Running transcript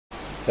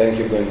Thank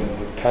you, Ben.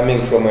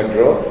 Coming from a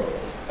draw,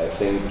 I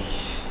think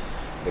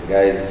the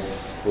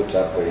guys put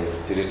up a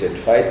spirited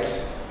fight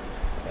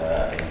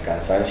in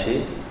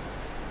Kansanshi,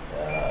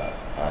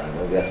 and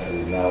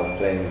obviously now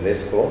playing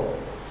ZESCO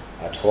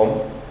at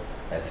home.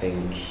 I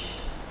think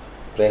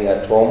playing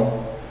at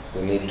home,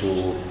 we need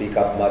to pick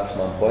up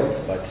maximum points,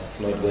 but it's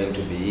not going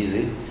to be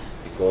easy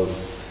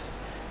because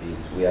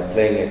we are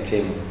playing a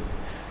team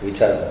which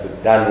has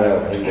done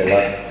well in the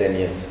last 10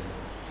 years.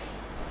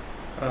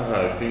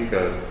 I think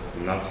as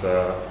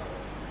NAPSA,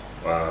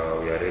 we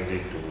are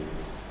ready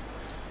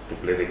to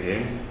play the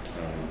game,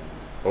 and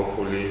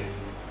hopefully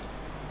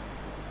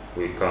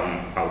we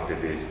come out the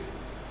best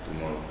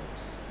tomorrow.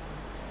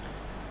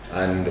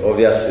 And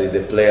obviously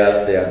the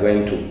players, they are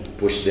going to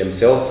push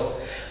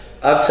themselves.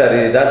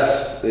 Actually,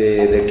 that's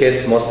the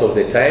case most of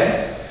the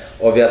time.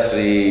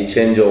 Obviously,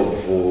 change of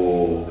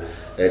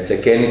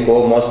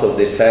technical most of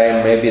the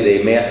time. Maybe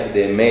they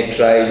may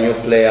try new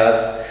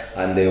players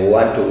and they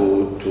want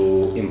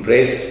to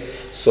impress.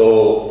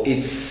 So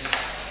it's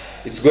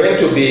going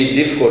to be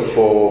difficult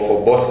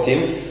for both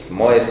teams,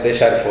 more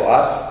especially for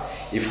us,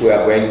 if we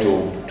are going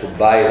to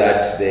buy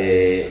that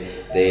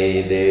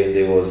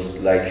there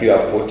was, like you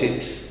have put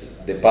it,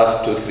 the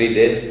past 2-3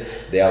 days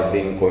there have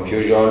been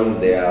confusion,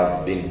 they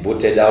have been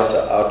booted out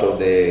of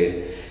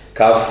the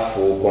CAF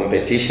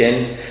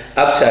competition.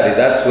 Actually,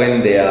 that's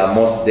when they are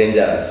most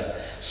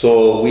dangerous.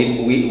 So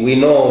we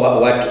know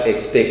what to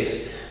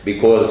expect,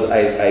 because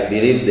I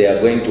believe they are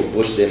going to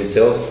push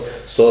themselves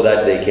so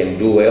that they can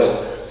do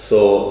well.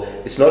 So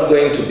it's not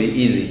going to be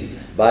easy,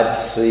 but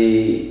as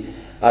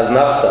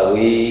NAPSA,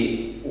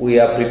 we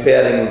are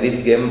preparing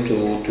this game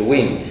to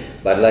win.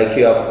 But like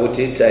you have put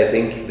it, I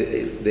think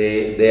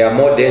they are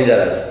more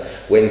dangerous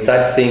when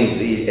such things,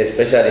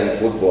 especially in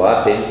football,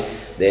 happen.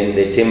 Then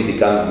the team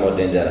becomes more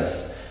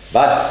dangerous.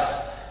 But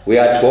we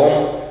are at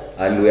home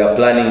and we are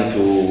planning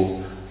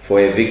for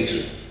a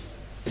victory.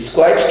 It's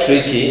quite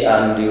tricky,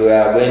 and we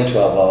are going to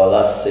have our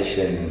last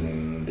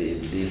session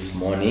this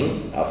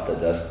morning after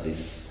just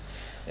this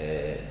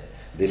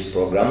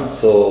program.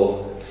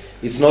 So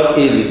it's not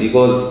easy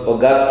because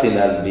Augustine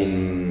has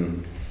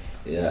been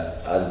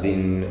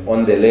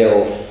on the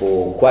layoff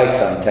for quite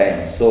some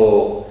time.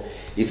 So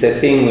it's a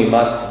thing we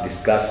must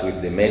discuss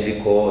with the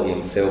medical,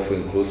 himself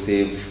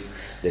inclusive,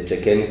 the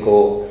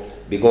technical,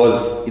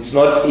 because it's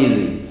not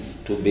easy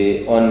to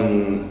be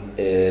on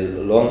a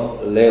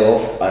long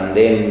layoff and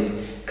then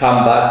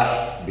come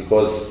back,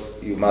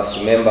 because you must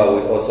remember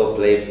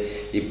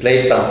he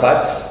played some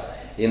parts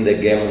in the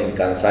game in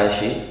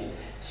Kansanshi.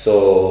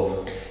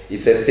 So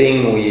it's a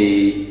thing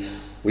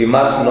we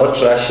must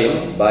not rush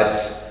him, but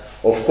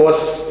of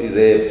course he's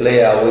a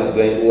player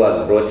who has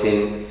brought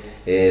in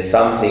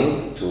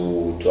something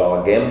to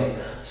our game.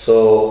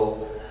 So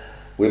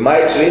we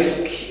might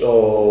risk,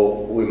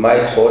 or we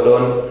might hold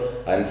on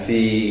and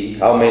see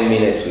how many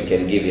minutes we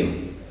can give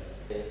him.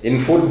 In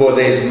football,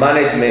 there is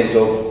management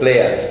of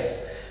players.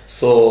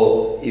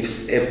 So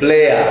if a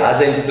player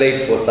hasn't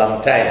played for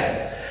some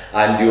time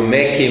and you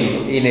make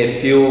him in a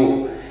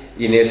few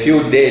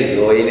days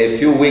or in a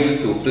few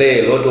weeks to play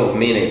a lot of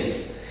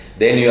minutes,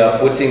 then you are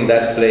putting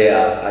that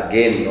player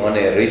again on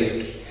a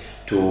risk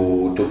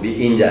to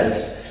be injured.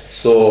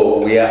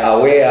 So we are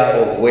aware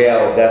of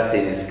where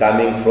Augustine is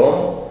coming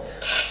from.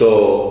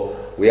 So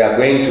we are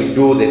going to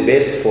do the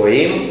best for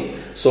him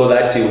so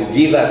that he will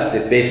give us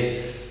the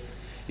best.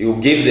 He will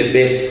give the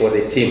best for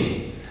the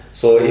team.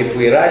 So if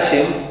we rush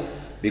him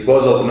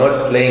because of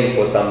not playing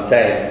for some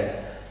time,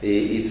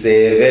 it's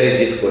a very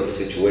difficult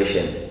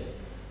situation.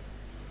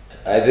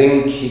 I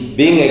think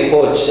being a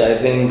coach, I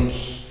think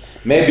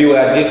maybe we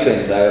are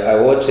different.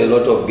 I watch a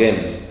lot of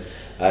games,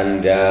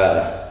 and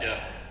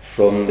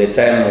from the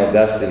time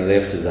Augustine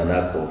left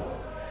Zanaco,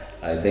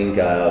 I think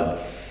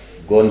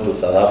I've gone to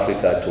South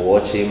Africa to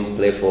watch him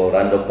play for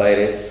Orlando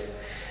Pirates.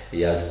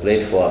 He has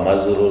played for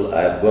Amazulu.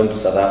 I've gone to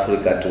South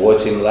Africa to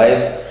watch him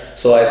live.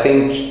 So I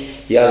think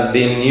he has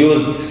been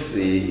used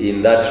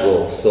in that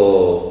role.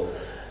 So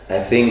I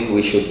think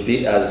we should,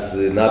 as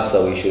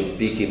NAPSA, we should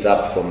pick it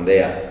up from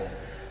there.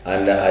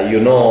 And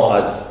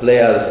as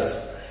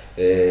players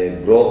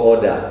grow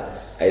older,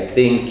 I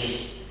think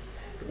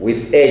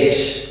with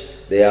age,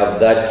 they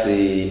have that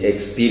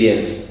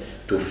experience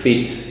to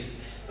fit.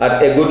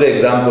 A good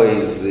example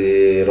is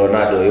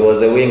Ronaldo. He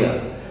was a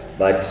winger,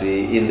 but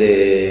in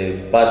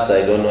the past,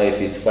 I don't know if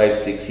it's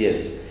 5-6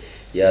 years,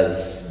 he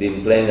has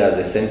been playing as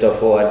a center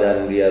forward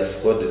and he has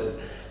scored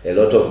a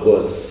lot of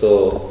goals.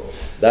 So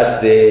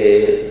that's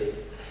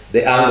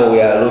the angle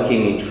we are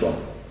looking at it from.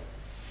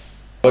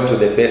 Go to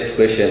the first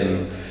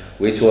question,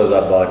 which was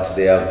about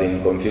there have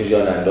been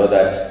confusion and all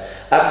that.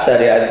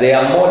 Actually, they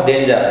are more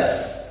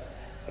dangerous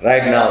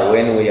right now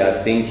when we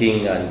are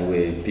thinking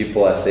and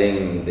people are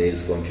saying there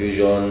is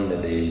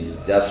confusion. They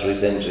just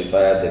recently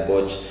fired the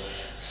coach.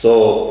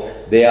 So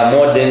they are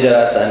more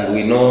dangerous, and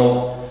we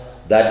know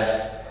that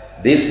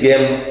this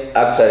game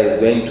actually is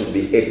going to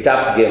be a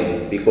tough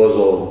game because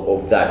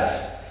of that,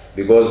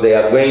 because they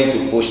are going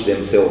to push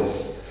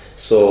themselves.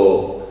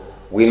 So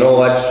we know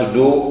what to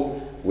do.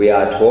 We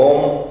are at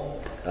home.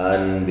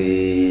 and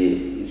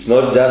it's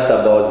not just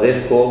about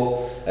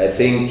ZESCO. I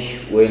think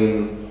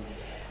when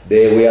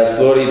we are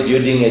slowly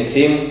building a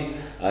team,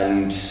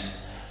 and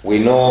we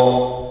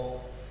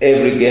know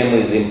every game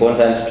is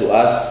important to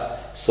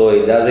us, so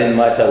it doesn't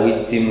matter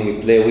which team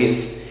we play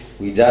with.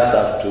 We just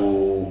have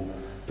to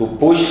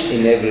push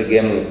in every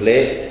game we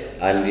play,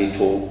 and it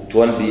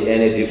won't be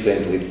any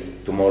different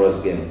with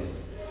tomorrow's game.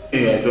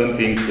 I don't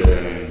think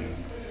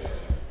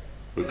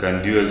we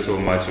can dwell so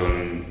much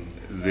on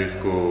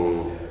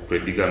ZESCO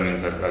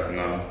predicaments at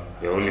now.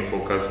 We only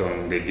focus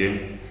on the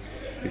game.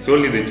 It's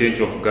only the change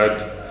of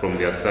guard from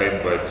their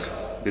side,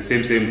 but the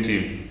same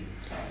team.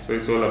 So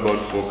it's all about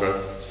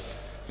focus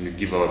and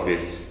give our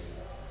best.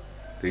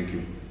 Thank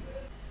you.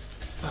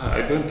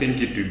 I don't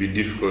think it will be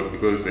difficult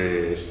because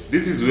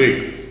this is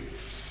work.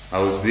 I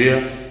was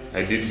there,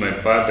 I did my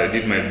part, I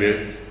did my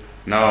best.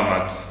 Now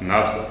I'm at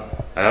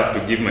NAPSA. I have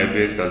to give my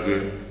best as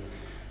well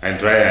and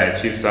try and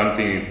achieve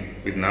something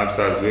with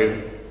NAPSA as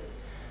well.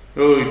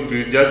 So it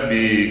will just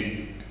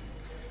be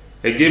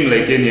a game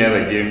like any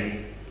other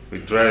game. We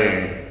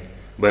try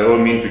by all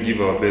means to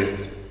give our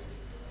best.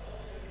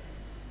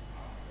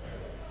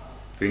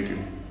 Thank you.